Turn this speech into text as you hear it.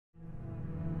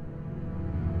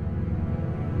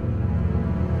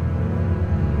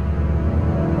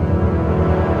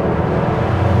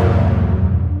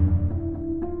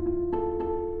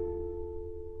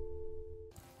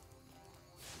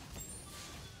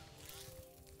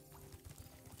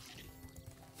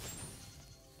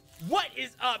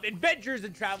is up, adventurers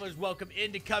and travelers? Welcome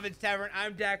into Coven's Tavern.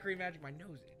 I'm Daiquiri Magic. My nose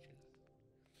itches.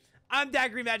 I'm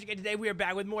Daiquiri Magic, and today we are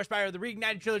back with more Spyro the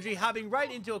Reignited Trilogy, hopping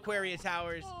right into Aquaria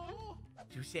Towers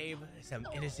to save some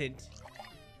innocent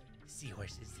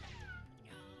seahorses.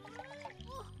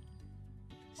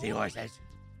 Seahorses.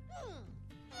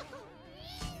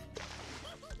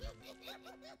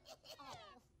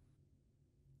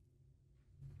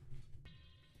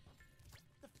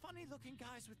 Funny-looking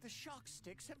guys with the shock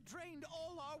sticks have drained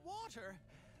all our water.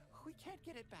 We can't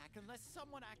get it back unless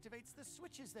someone activates the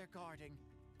switches they're guarding.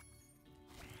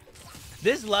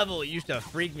 This level used to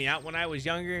freak me out when I was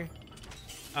younger,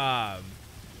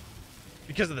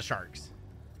 because of the sharks.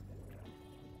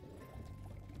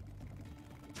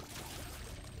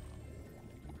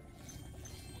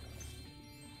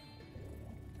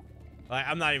 Like,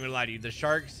 I'm not even gonna lie to you, the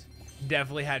sharks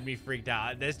definitely had me freaked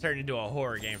out. This turned into a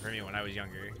horror game for me when I was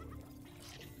younger.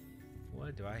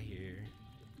 What do I hear?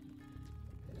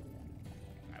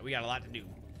 All right, we got a lot to do.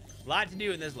 A lot to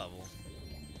do in this level.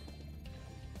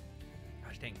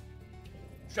 Gosh dang.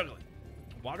 Struggling.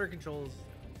 Water controls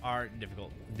are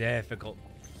difficult. Difficult.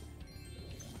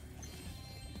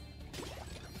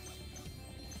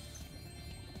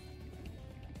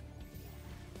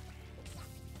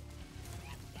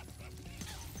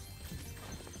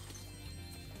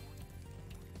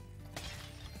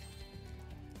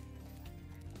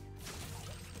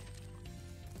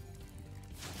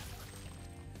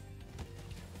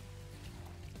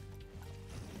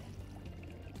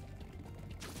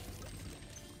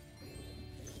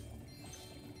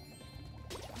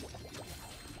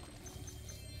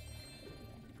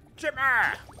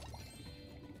 Chipper!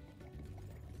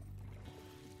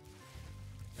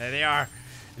 There they are.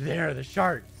 They're the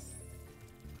sharks.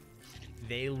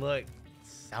 They look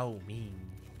so mean.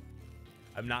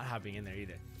 I'm not hopping in there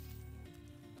either.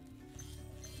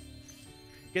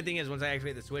 Good thing is, once I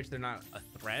activate the switch, they're not a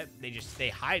threat. They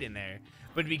hide in there.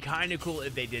 But it'd be kind of cool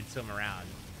if they did swim around.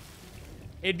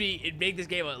 It'd make this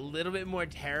game a little bit more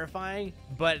terrifying,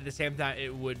 but at the same time,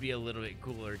 it would be a little bit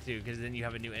cooler too, because then you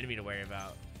have a new enemy to worry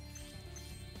about.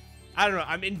 I don't know.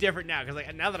 I'm indifferent now because,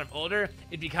 like, now that I'm older,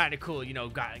 it'd be kind of cool, you know,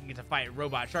 get to fight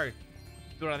robot sharks.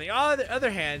 But on the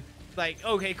other hand, like,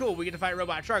 okay, cool, we get to fight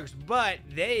robot sharks, but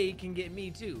they can get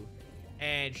me too.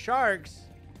 And sharks,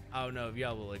 I don't know if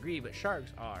y'all will agree, but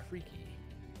sharks are freaky.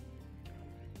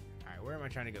 All right, where am I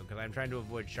trying to go? Because I'm trying to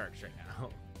avoid sharks right now.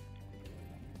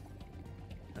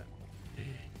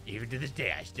 Even to this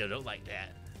day, I still don't like that.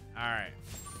 All right.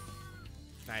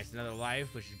 Nice, another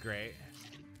life, which is great.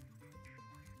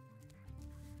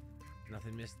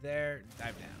 Nothing missed there.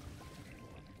 Dive down.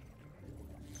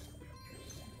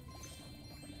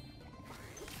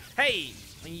 Hey!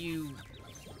 You...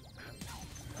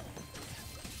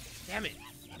 Damn it.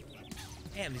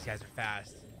 Damn, these guys are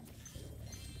fast.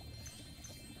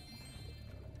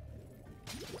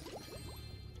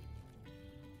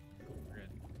 Good.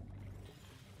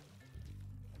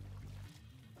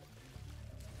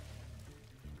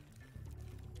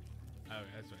 Oh,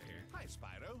 that's right here. Hi,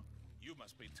 Spyro. You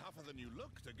must be tougher than you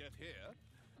look to get here.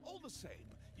 All the same,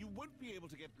 you won't be able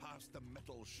to get past the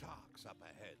metal sharks up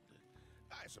ahead.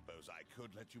 I suppose I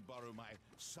could let you borrow my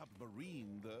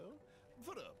submarine, though,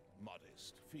 for a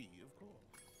modest fee, of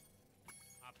course.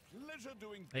 A pleasure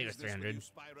doing business with you,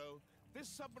 Spyro. This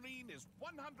submarine is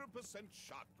 100%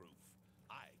 shark-proof.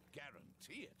 I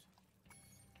guarantee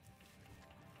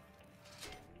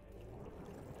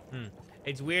it.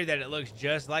 It's weird that it looks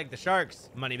just like the sharks,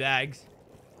 Moneybags.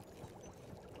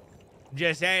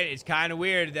 Just saying, it's kind of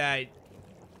weird that...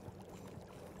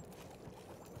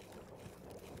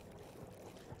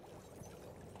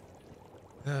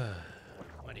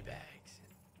 Moneybags.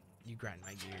 You grind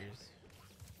my gears.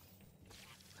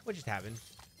 What just happened?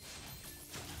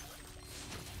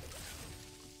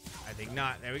 I think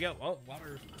not. There we go. Oh,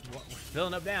 water's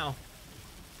filling up now.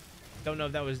 Don't know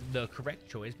if that was the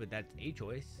correct choice, but that's a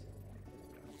choice.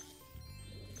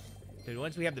 So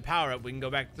once we have the power up, we can go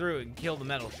back through and kill the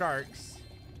metal sharks.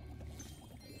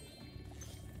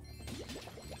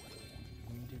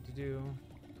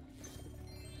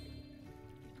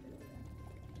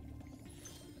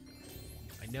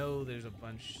 I know there's a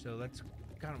bunch, so that's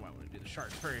kind of why I want to do the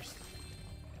sharks first.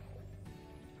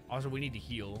 Also, we need to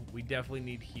heal. We definitely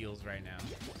need heals right now.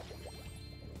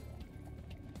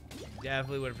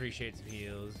 Definitely would appreciate some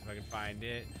heals if I can find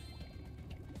it.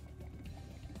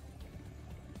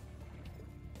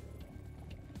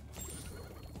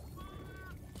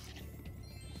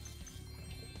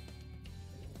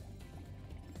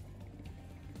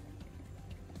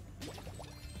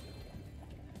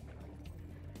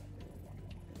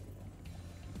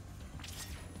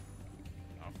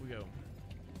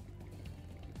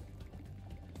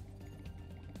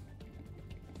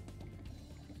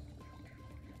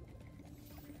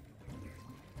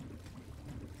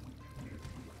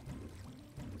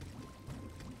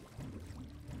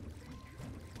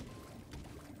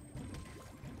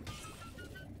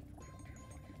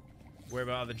 Worry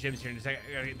about all the gems here in a second.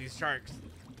 I gotta get these sharks.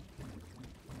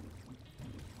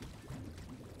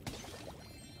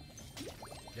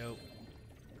 Dope.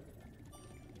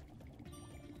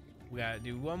 We gotta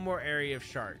do one more area of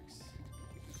sharks.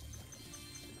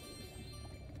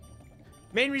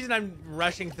 Main reason I'm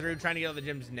rushing through trying to get all the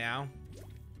gems now.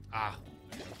 I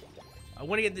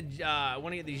want to get the I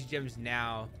want to get these gems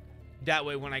now. That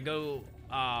way, when I go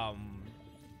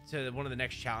to one of the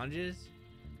next challenges,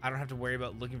 I don't have to worry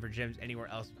about looking for gems anywhere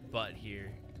else but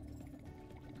here.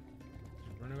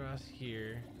 Run across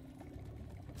here.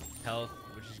 Health,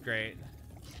 which is great.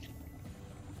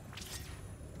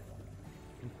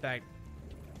 In fact,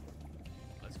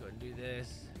 let's go ahead and do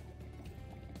this.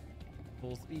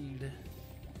 Full speed.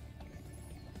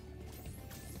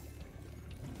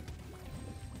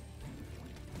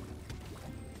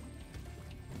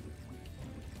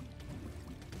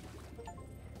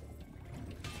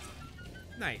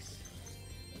 Nice.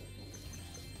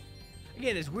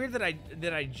 Again, it's weird that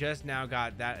I just now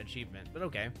got that achievement, but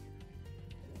okay.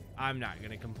 I'm not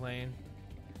gonna complain.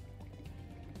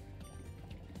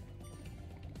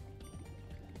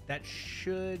 That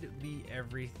should be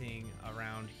everything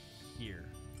around here.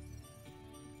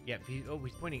 Yep. He's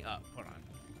pointing up. Hold on.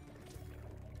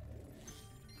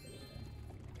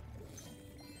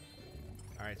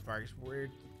 All right, Sparks.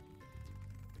 Weird.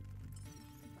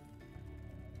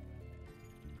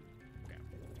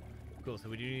 Cool, so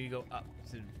we do need to go up.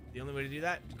 So the only way to do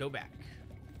that is go back.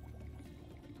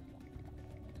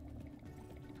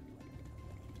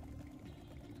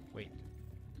 Wait.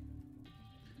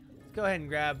 Let's go ahead and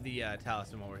grab the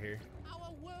talisman while we're here.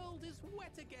 Our world is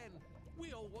wet again.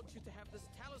 We all want you to have this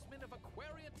talisman of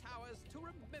Aquaria Towers to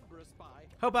remember us by.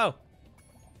 Hopo!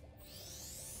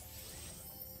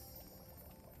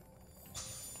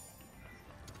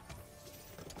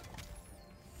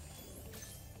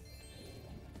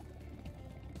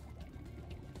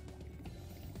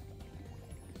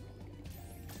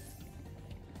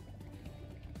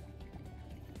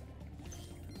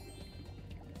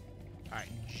 Alright,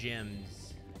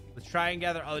 gems. Let's try and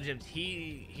gather all the gems.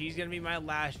 He's gonna be my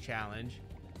last challenge.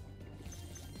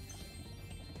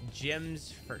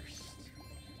 Gems first.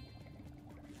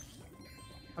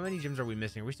 How many gems are we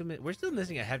missing? We're still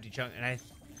missing a hefty chunk, and I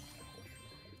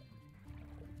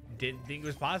didn't think it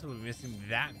was possible to be missing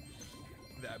that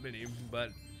many.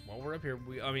 But while we're up here,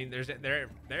 I mean, they're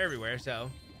everywhere,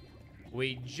 so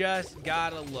we just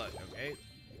gotta look, okay?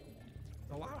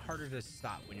 It's a lot harder to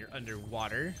stop when you're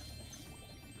underwater.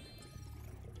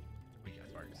 We got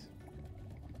sparks.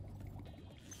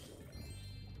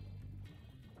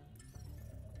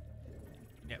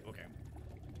 Yep, okay.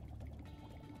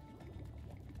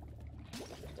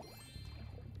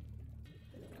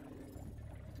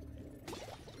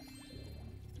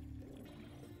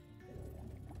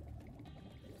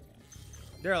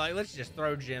 They're like, let's just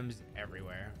throw gems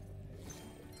everywhere.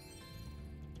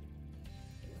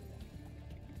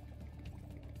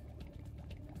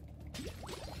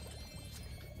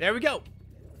 There we go.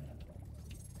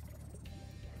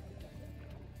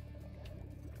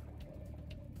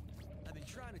 I've been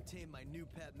trying to tame my new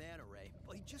pet manta ray,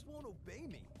 but he just won't obey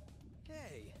me.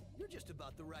 Hey, you're just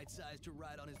about the right size to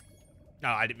ride on his... No,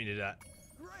 I didn't mean to do that.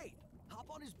 Great! Hop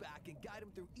on his back and guide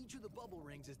him through each of the bubble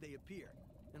rings as they appear.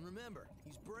 And remember,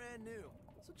 he's brand new,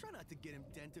 so try not to get him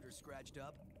dented or scratched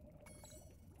up.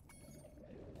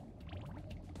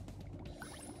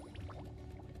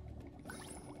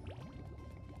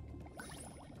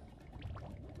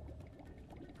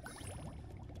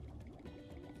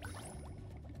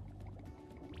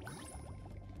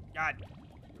 God,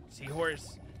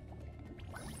 seahorse.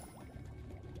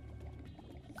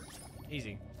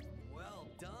 Easy. Well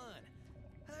done.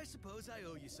 I suppose I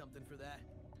owe you something for that.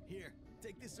 Here,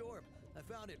 take this orb. I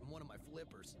found it in one of my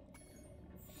flippers.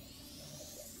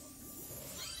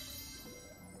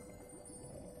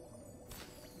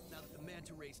 Now that the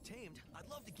manta ray's tamed, I'd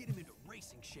love to get him into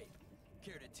racing shape.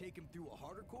 Care to take him through a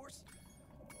harder course?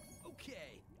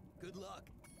 Okay, good luck.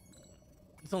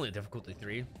 It's only a difficulty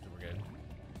 3, so we're good.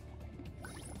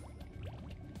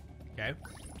 Okay.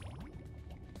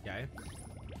 Okay.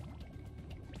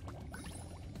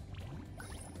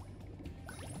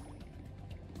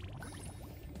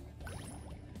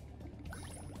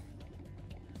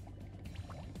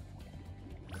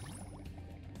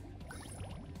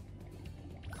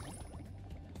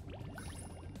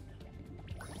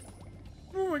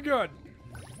 Oh my god.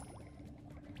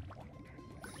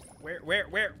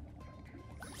 Where?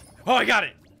 Oh, I got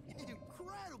it.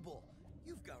 Incredible!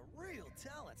 You've got real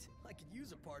talent. I could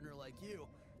use a partner like you.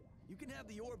 You can have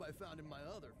the orb I found in my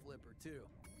other flipper, too.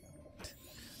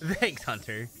 Thanks,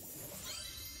 Hunter.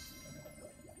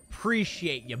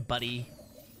 appreciate you, buddy.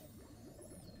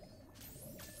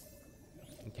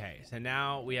 Okay, so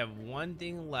now we have one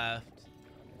thing left,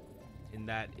 and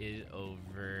that is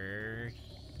over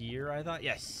here, I thought.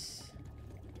 Yes.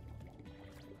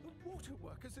 The water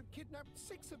workers have kidnapped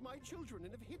 6 of my children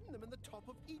and have hidden them in the top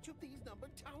of each of these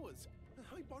numbered towers.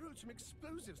 I borrowed some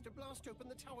explosives to blast open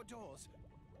the tower doors.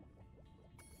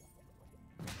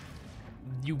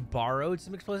 You borrowed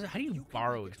some explosives? How do you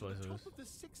borrow explosives? Top of the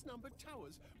 6 numbered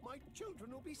towers, my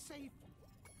children will be safe.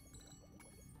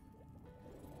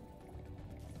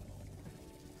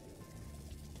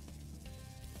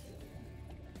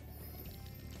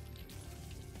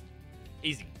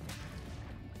 Easy.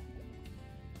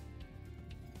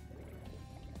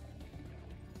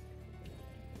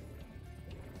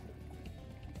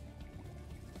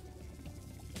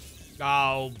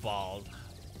 Oh, balls.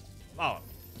 Oh,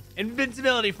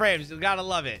 invincibility frames. You gotta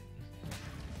love it.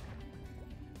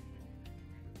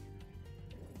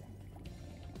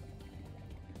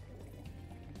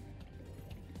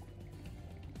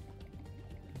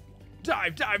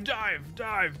 Dive, dive, dive,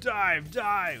 dive, dive,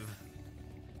 dive.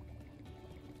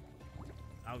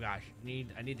 Oh gosh, I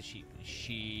need the sheep.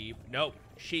 Sheep. Nope.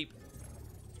 Sheep.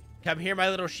 Come here, my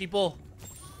little sheeple.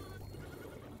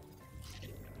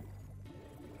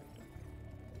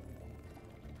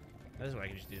 This one I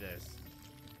can just do this.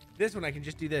 This one I can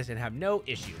just do this and have no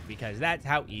issue because that's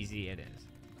how easy it is.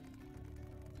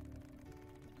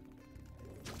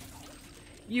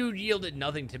 You yielded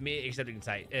nothing to me except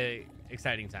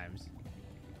exciting times.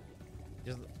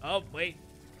 Just, oh wait.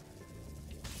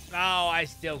 Oh, I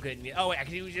still couldn't. Oh wait, I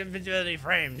can use invincibility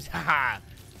frames. Haha.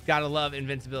 Gotta love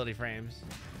invincibility frames.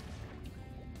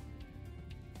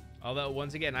 Although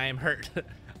once again I am hurt.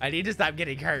 I need to stop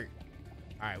getting hurt.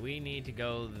 All right, we need to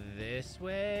go this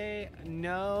way.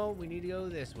 No, we need to go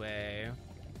this way.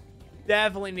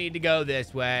 Definitely need to go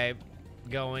this way.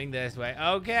 Going this way.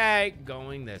 Okay,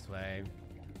 going this way.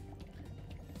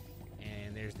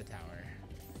 And there's the tower.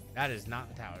 That is not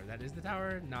the tower. That is the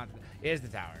tower. Not. It is the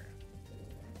tower.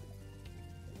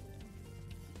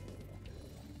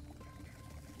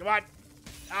 Come on.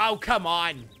 Oh, come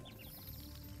on.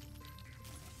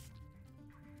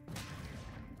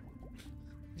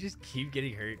 Just keep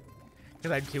getting hurt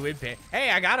because I'm too impatient.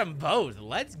 Hey, I got them both.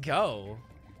 Let's go.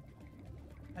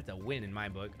 That's a win in my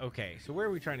book. Okay, so where are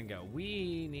we trying to go?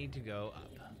 We need to go up.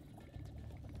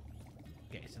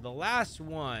 Okay, so the last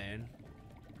one.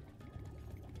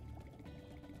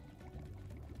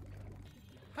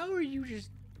 How are you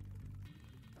just...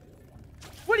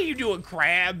 What are you doing,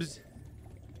 crabs?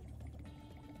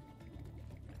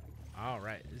 All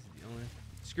right, this is the only...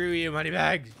 Screw you,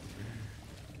 moneybags.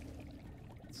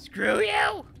 Screw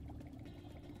you!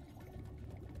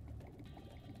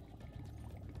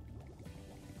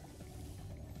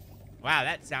 Wow,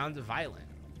 that sounds violent.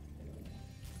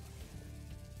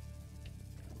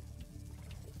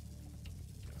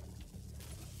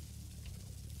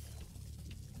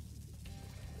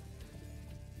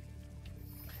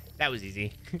 That was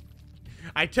easy.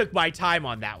 I took my time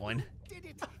on that one. Did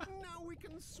it? Now we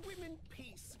can swim in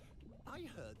peace. I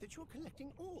heard that you're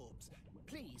collecting orbs.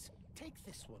 Please, take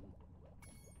this one.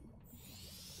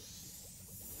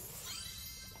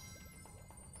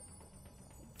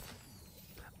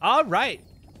 All right.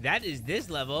 That is this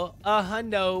level.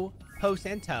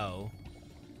 $100%.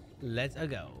 Let's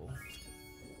go.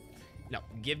 No,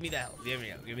 give me the health.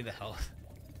 Give me the health.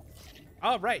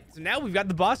 All right. So now we've got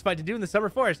the boss fight to do in the Summer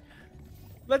Forest.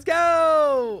 Let's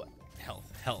go.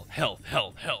 Health, health, health,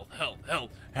 health, health, health,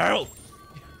 health, health.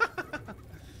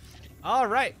 All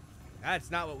right.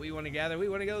 That's not what we want to gather. We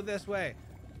want to go this way.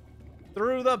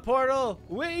 Through the portal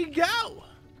we go.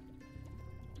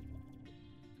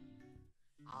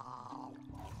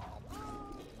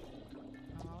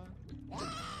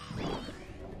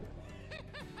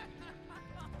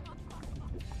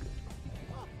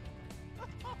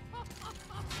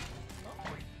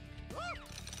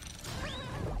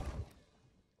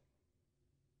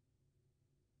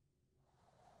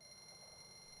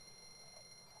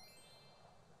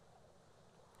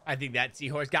 I think that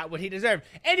seahorse got what he deserved.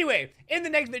 Anyway, in the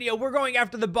next video, we're going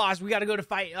after the boss. We gotta go to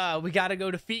fight, we gotta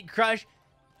go defeat Crush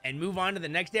and move on to the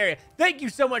next area. Thank you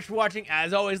so much for watching.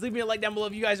 As always, leave me a like down below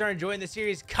if you guys are enjoying the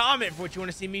series. Comment for what you want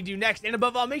to see me do next. And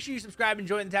above all, make sure you subscribe and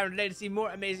join the town today to see more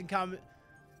amazing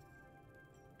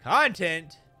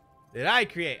content that I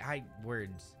create.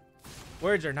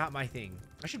 Words are not my thing.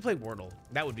 I should play Wordle.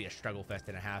 That would be a struggle fest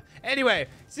and a half. Anyway,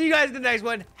 see you guys in the next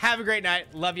one. Have a great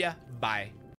night. Love ya.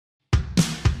 Bye.